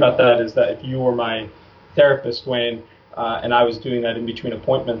really neat about that is that if you were my therapist, Wayne, and I was doing that in between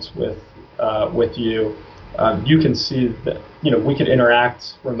appointments with you, you can see that, we could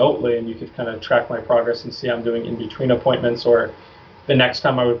interact remotely, and you could kind of track my progress and see how I'm doing in between appointments, or the next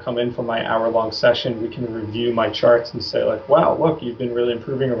time I would come in for my hour-long session, we can review my charts and say, like, wow, look, you've been really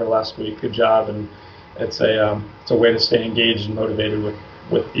improving over the last week. Good job. And it's a way to stay engaged and motivated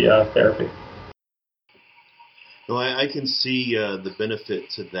with the therapy. No, I can see the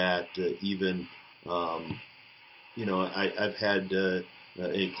benefit to that. I've had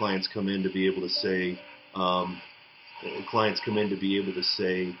clients come in to be able to say,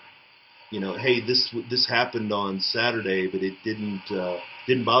 hey, this happened on Saturday, but it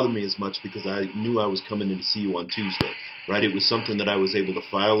didn't bother me as much because I knew I was coming in to see you on Tuesday, right? It was something that I was able to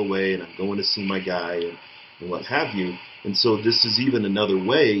file away, and I'm going to see my guy and what have you. And so this is even another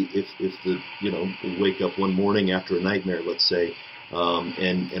way if we wake up one morning after a nightmare, let's say,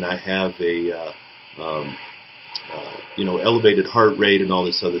 and I have a elevated heart rate and all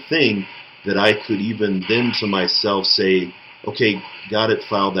this other thing, that I could even then to myself say, okay, got it,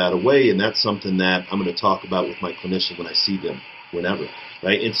 file that away, and that's something that I'm going to talk about with my clinician when I see them, whenever,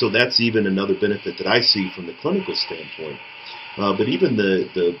 right? And so that's even another benefit that I see from the clinical standpoint. But even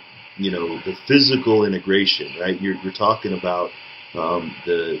the physical integration, right? You're talking about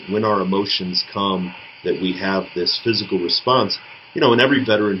when our emotions come, that we have this physical response. And every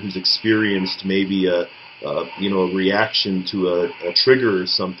veteran who's experienced maybe a reaction to a trigger or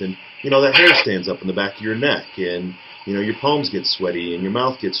something, that hair stands up in the back of your neck, and your palms get sweaty and your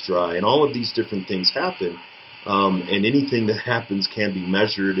mouth gets dry, and all of these different things happen. And anything that happens can be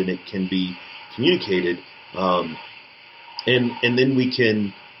measured and it can be communicated. And then we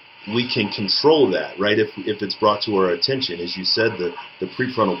can control that, right? If it's brought to our attention, as you said, the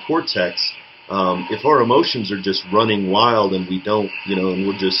prefrontal cortex If our emotions are just running wild and we don't, and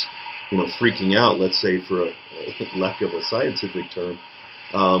we're just, freaking out, let's say for a lack of a scientific term,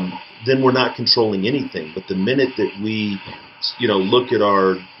 then we're not controlling anything. But the minute that we, look at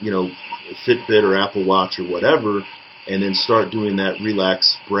our, Fitbit or Apple Watch or whatever, and then start doing that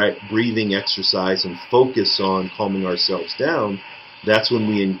relaxed breathing exercise and focus on calming ourselves down, that's when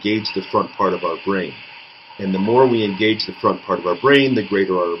we engage the front part of our brain. And the more we engage the front part of our brain, the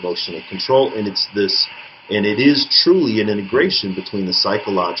greater our emotional control. And it is truly an integration between the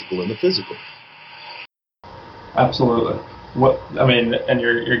psychological and the physical. Absolutely. And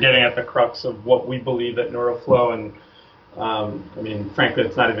you're getting at the crux of what we believe at NeuroFlow, and frankly,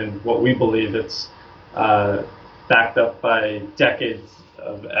 it's not even what we believe. It's backed up by decades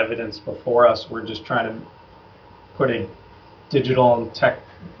of evidence before us. We're just trying to put a digital and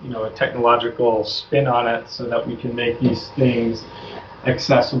a technological spin on it so that we can make these things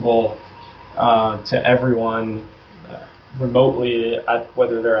accessible to everyone remotely,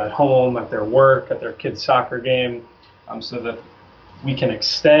 whether they're at home, at their work, at their kid's soccer game, so that we can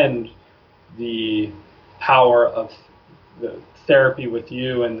extend the power of the therapy with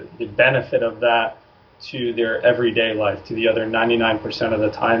you and the benefit of that to their everyday life, to the other 99% of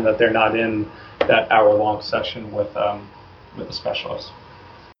the time that they're not in that hour-long session with a specialist.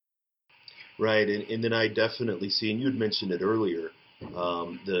 Right, and then I definitely see, and you had mentioned it earlier,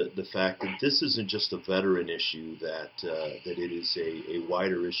 the fact that this isn't just a veteran issue, that it is a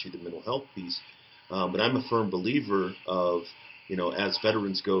wider issue, the mental health piece. But I'm a firm believer of, as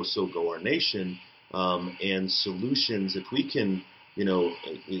veterans go, so go our nation, and solutions. If we can,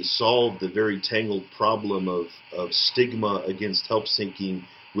 solve the very tangled problem of stigma against help seeking,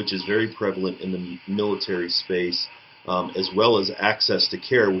 which is very prevalent in the military space, as well as access to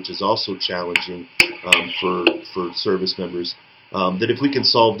care, which is also challenging for service members, that if we can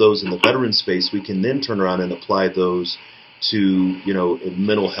solve those in the veteran space, we can then turn around and apply those to,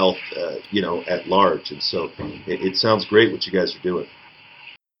 mental health, at large. And so it sounds great what you guys are doing.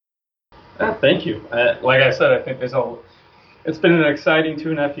 Thank you. Like I said, I think it's been an exciting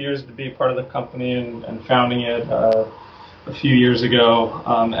 2.5 years to be part of the company and founding it a few years ago,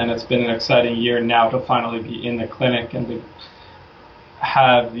 and it's been an exciting year now to finally be in the clinic and to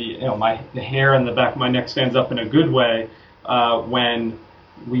have the hair on the back of my neck stands up in a good way when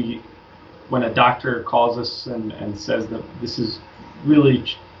a doctor calls us and says that this is really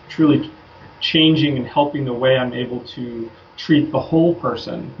truly changing and helping the way I'm able to treat the whole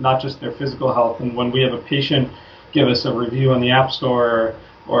person, not just their physical health. And when we have a patient give us a review on the App Store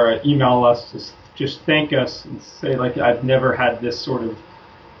or email us to just thank us and say, like, I've never had this sort of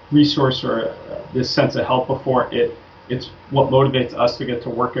resource or this sense of help before, it's what motivates us to get to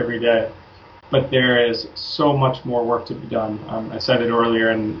work every day. But there is so much more work to be done. I said it earlier,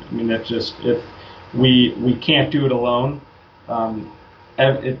 and that just, if we can't do it alone.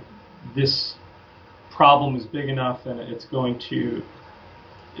 This problem is big enough, and it's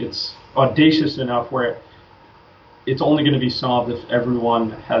audacious enough where it's only going to be solved if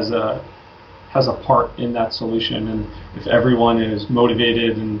everyone has a part in that solution, and if everyone is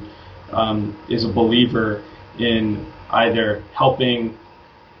motivated and is a believer in either helping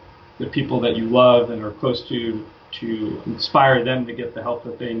the people that you love and are close to inspire them to get the help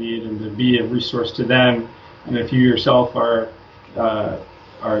that they need and to be a resource to them. And if you yourself are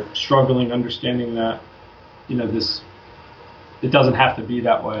struggling understanding that, it doesn't have to be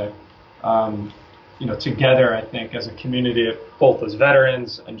that way. Together, I think, as a community, both as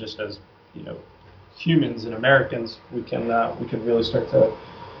veterans and just as humans and Americans, we can really start to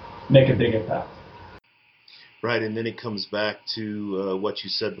make a big impact. Right, and then it comes back to what you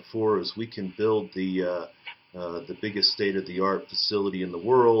said before: is we can build the biggest state-of-the-art facility in the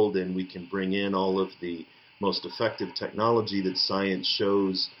world, and we can bring in all of the most effective technology that science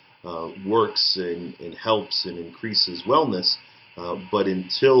shows works and helps and increases wellness. But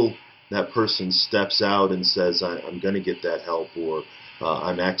until that person steps out and says, I'm going to get that help, or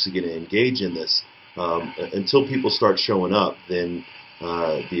I'm actually going to engage in this, until people start showing up, then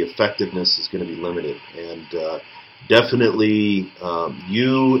the effectiveness is going to be limited. And definitely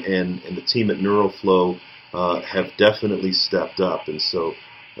you and the team at NeuroFlow have definitely stepped up. And so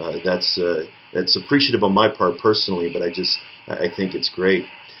that's appreciative on my part personally, but I think it's great.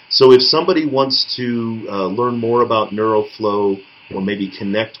 So if somebody wants to learn more about NeuroFlow or maybe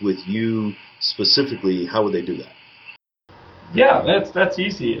connect with you specifically, how would they do that? Yeah, that's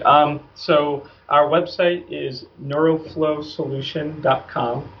easy. So our website is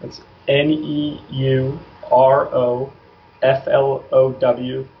neuroflowsolution.com. It's NEUROFLOW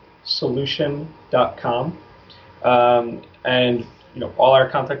solution.com. And all our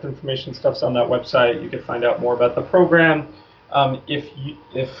contact information stuff's on that website. You can find out more about the program. If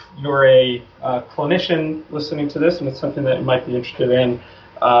you're a clinician listening to this and it's something that you might be interested in,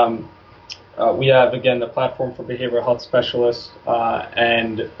 we have, again, the platform for behavioral health specialists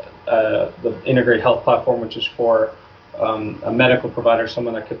and the Integrate Health platform, which is for a medical provider,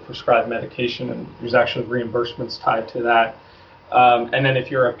 someone that could prescribe medication, and there's actually reimbursements tied to that. And then if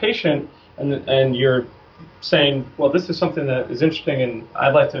you're a patient and you're saying, well, this is something that is interesting and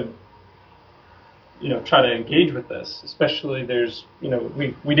I'd like to try to engage with this, especially there's,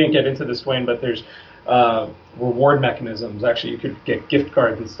 we didn't get into this, Dwayne, but there's reward mechanisms. Actually, you could get gift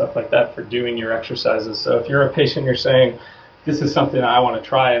cards and stuff like that for doing your exercises. So if you're a patient, you're saying, this is something I want to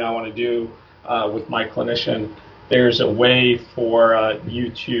try and I want to do with my clinician, there's a way for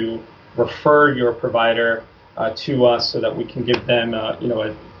you to refer your provider to us so that we can give them,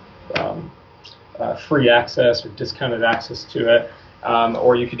 free access or discounted access to it.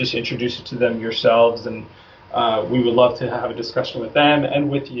 Or you could just introduce it to them yourselves, and we would love to have a discussion with them and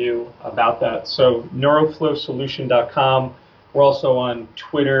with you about that. So neuroflowsolution.com. We're also on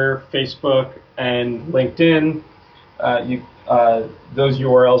Twitter, Facebook, and LinkedIn. Those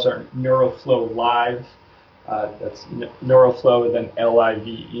URLs are Neuroflow Live. That's Neuroflow and then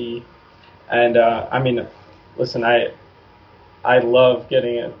LIVE. And listen, I love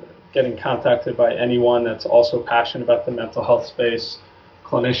getting contacted by anyone that's also passionate about the mental health space,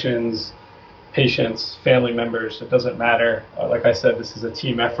 clinicians, patients, family members. It doesn't matter. Like I said, this is a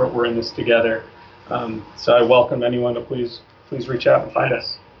team effort. We're in this together. So I welcome anyone to please reach out and find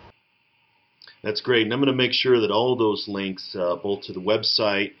us. That's great. And I'm going to make sure that all of those links, both to the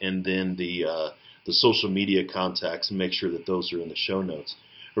website and then the social media contacts, and make sure that those are in the show notes.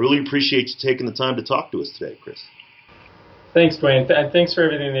 I really appreciate you taking the time to talk to us today, Chris. Thanks, Dwayne, and thanks for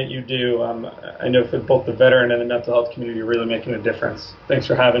everything that you do. I know for both the veteran and the mental health community, you're really making a difference. Thanks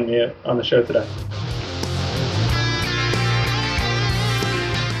for having me on the show today.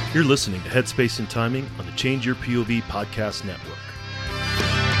 You're listening to Headspace and Timing on the Change Your POV Podcast Network.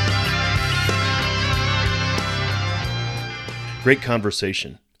 Great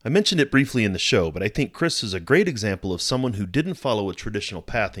conversation. I mentioned it briefly in the show, but I think Chris is a great example of someone who didn't follow a traditional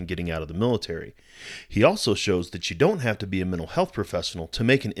path in getting out of the military. He also shows that you don't have to be a mental health professional to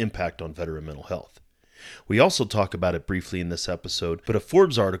make an impact on veteran mental health. We also talk about it briefly in this episode, but a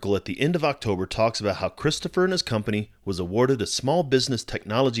Forbes article at the end of October talks about how Christopher and his company was awarded a small business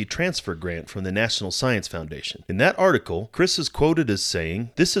technology transfer grant from the National Science Foundation. In that article, Chris is quoted as saying,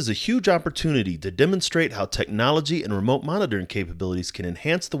 "This is a huge opportunity to demonstrate how technology and remote monitoring capabilities can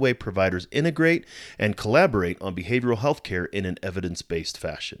enhance the way providers integrate and collaborate on behavioral health care in an evidence-based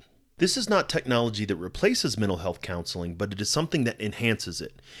fashion." This is not technology that replaces mental health counseling, but it is something that enhances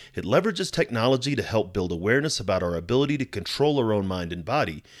it. It leverages technology to help build awareness about our ability to control our own mind and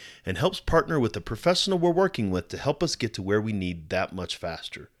body, and helps partner with the professional we're working with to help us get to where we need that much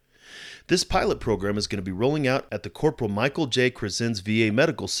faster. This pilot program is going to be rolling out at the Corporal Michael J. Krasin's VA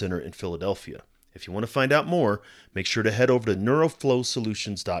Medical Center in Philadelphia. If you want to find out more, make sure to head over to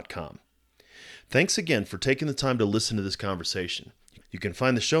neuroflowsolutions.com. Thanks again for taking the time to listen to this conversation. You can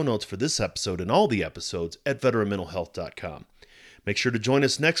find the show notes for this episode and all the episodes at veteranmentalhealth.com. Make sure to join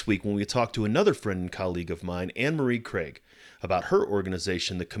us next week when we talk to another friend and colleague of mine, Anne Marie Craig, about her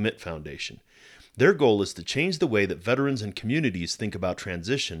organization, the Commit Foundation. Their goal is to change the way that veterans and communities think about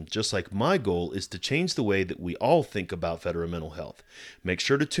transition, just like my goal is to change the way that we all think about veteran mental health. Make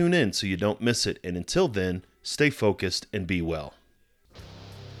sure to tune in so you don't miss it, and until then, stay focused and be well.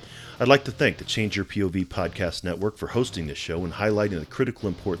 I'd like to thank the Change Your POV Podcast Network for hosting this show and highlighting the critical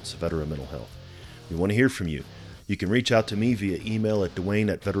importance of veteran mental health. We want to hear from you. You can reach out to me via email at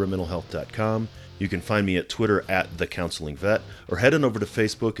dwayne@veteranmentalhealth.com. You can find me at Twitter at @TheCounselingVet, or head on over to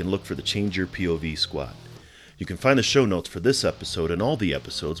Facebook and look for the Change Your POV Squad. You can find the show notes for this episode and all the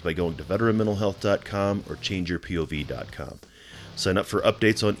episodes by going to veteranmentalhealth.com or changeyourpov.com. Sign up for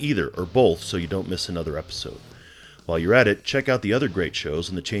updates on either or both so you don't miss another episode. While you're at it, check out the other great shows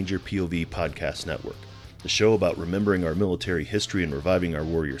on the Change Your POV Podcast Network. The show about remembering our military history and reviving our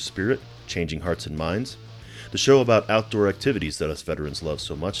warrior spirit, Changing Hearts and Minds. The show about outdoor activities that us veterans love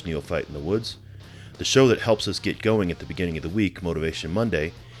so much, Neophyte in the Woods. The show that helps us get going at the beginning of the week, Motivation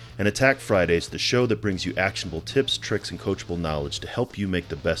Monday. And Attack Fridays, the show that brings you actionable tips, tricks, and coachable knowledge to help you make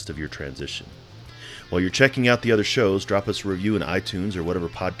the best of your transition. While you're checking out the other shows, drop us a review in iTunes or whatever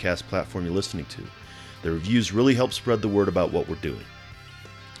podcast platform you're listening to. The reviews really help spread the word about what we're doing.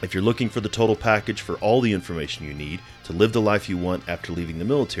 If you're looking for the total package for all the information you need to live the life you want after leaving the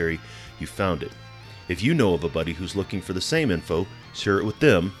military, you found it. If you know of a buddy who's looking for the same info, share it with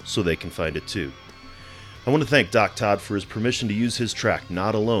them so they can find it too. I want to thank Doc Todd for his permission to use his track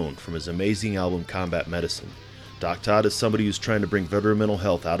Not Alone from his amazing album Combat Medicine. Doc Todd is somebody who's trying to bring veteran mental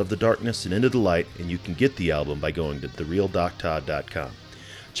health out of the darkness and into the light, and you can get the album by going to therealdoctodd.com.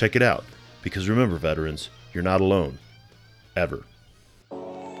 Check it out, because remember, veterans, you're not alone. Ever.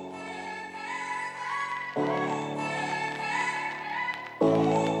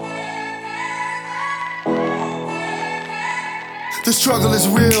 The struggle is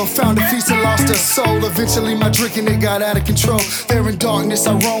real, found a feast and lost a soul. Eventually my drinking, it got out of control. There in darkness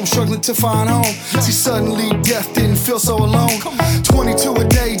I roam, struggling to find home. See, suddenly death didn't feel so alone. 22 a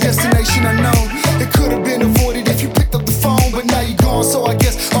day, destination unknown. It could have been avoided if you picked up the phone, but now you're gone, so I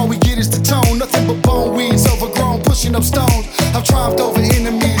guess all we get is the tone. Nothing but bone weeds, overgrown, pushing up stones. I've triumphed over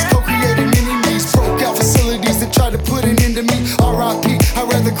enemies, co-created enemies. Broke out facilities that tried to put an end to me. R.I.P.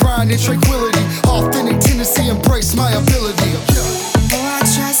 I'd rather grind in tranquility. Authentic tendency, embrace my ability. I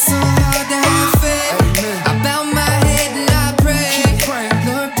try so hard to have faith. I bow my head and I pray.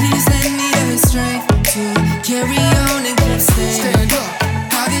 Lord, please lend me the strength to carry on and keep staying. Stand up.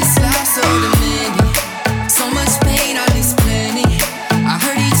 How this life's so demanding. So much pain, all this plenty. I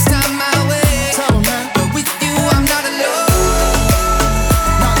hurt each time I wait. Tell 'em, man. But with you, I'm not alone.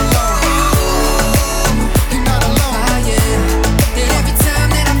 Not alone. You're not alone. And every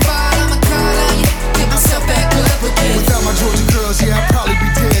time that I fall, I'ma call on you. Get myself back up again. Without my Georgia girls, yeah, I'd probably be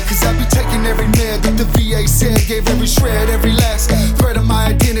dead. Cause I'd be taking every med that the VA said. Gave every shred, every last thread of my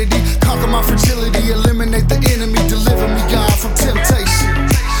identity. Conquer my fragility, eliminate the enemy. Deliver me, God, from temptation.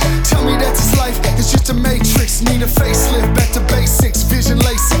 Tell me that this life is just a matrix. Need a facelift, back to basics. Vision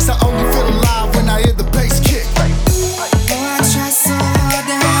LASIX, I only feel alive when I hear the bass kick. I try so hard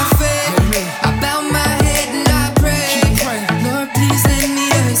to have faith. I bow my head and I pray. Lord, please lend me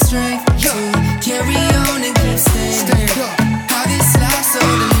the strength to carry on and keep staying. Stand up. How this life's so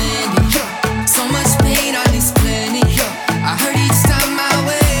demanding. So much pain, all this plenty. I hurt each time I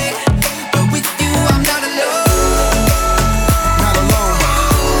wait. But with you, I'm not alone. Not alone.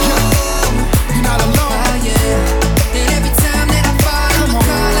 Yeah. You're not alone. And every time that I fall, Come I'ma on.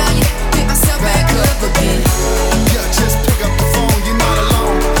 call on you. Pick myself back up again. Yeah, just pick up the phone, you're not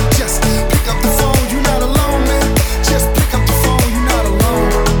alone. Just pick up the phone, you're not alone, man. Just pick up the phone, you're not alone.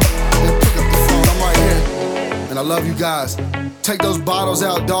 Yeah, pick up the phone, I'm right here. And I love you guys. Take those bottles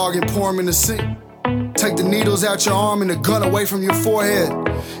out, dog, and pour them in the sink. Take the needles out your arm and the gun away from your forehead.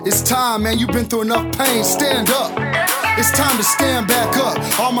 It's time, man, you've been through enough pain, stand up. It's time to stand back up.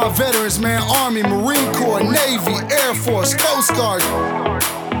 All my veterans, man, Army, Marine Corps, Navy, Air Force, Coast Guard.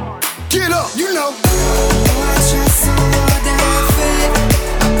 Get up, you know. I try so hard to have faith.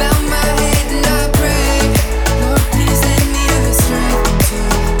 I bow my head and I pray. Lord, please lend me the strength to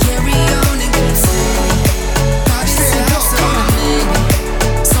carry on and keep staying. How this life's so demanding.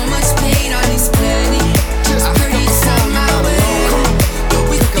 So much pain, all this plenty. Just I hurt pick up the each phone, time you're I not wait. alone. But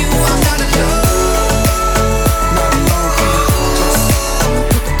with Pick up you, the I'm phone. not alone. Not alone, come on. Just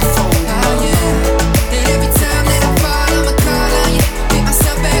pick up the phone, you're not alone. And every time that I fall, I'ma call on you. Pick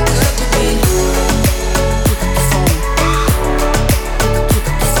myself back up again. Pick up the phone. Pick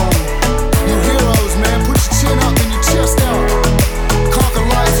up the phone. You're heroes, man. Put your chin up and your chest out. Conquer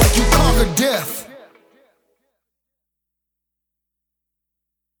life like you conquer death.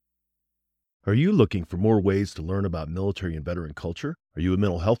 Are you looking for more ways to learn about military and veteran culture? Are you a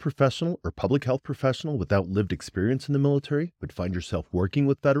mental health professional or public health professional without lived experience in the military, but find yourself working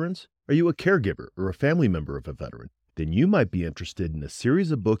with veterans? Are you a caregiver or a family member of a veteran? Then you might be interested in a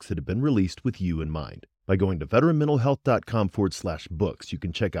series of books that have been released with you in mind. By going to veteranmentalhealth.com/books, you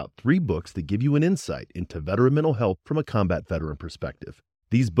can check out 3 books that give you an insight into veteran mental health from a combat veteran perspective.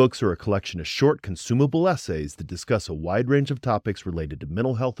 These books are a collection of short, consumable essays that discuss a wide range of topics related to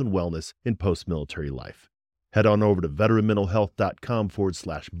mental health and wellness in post-military life. Head on over to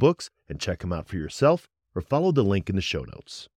veteranmentalhealth.com/books and check them out for yourself, or follow the link in the show notes.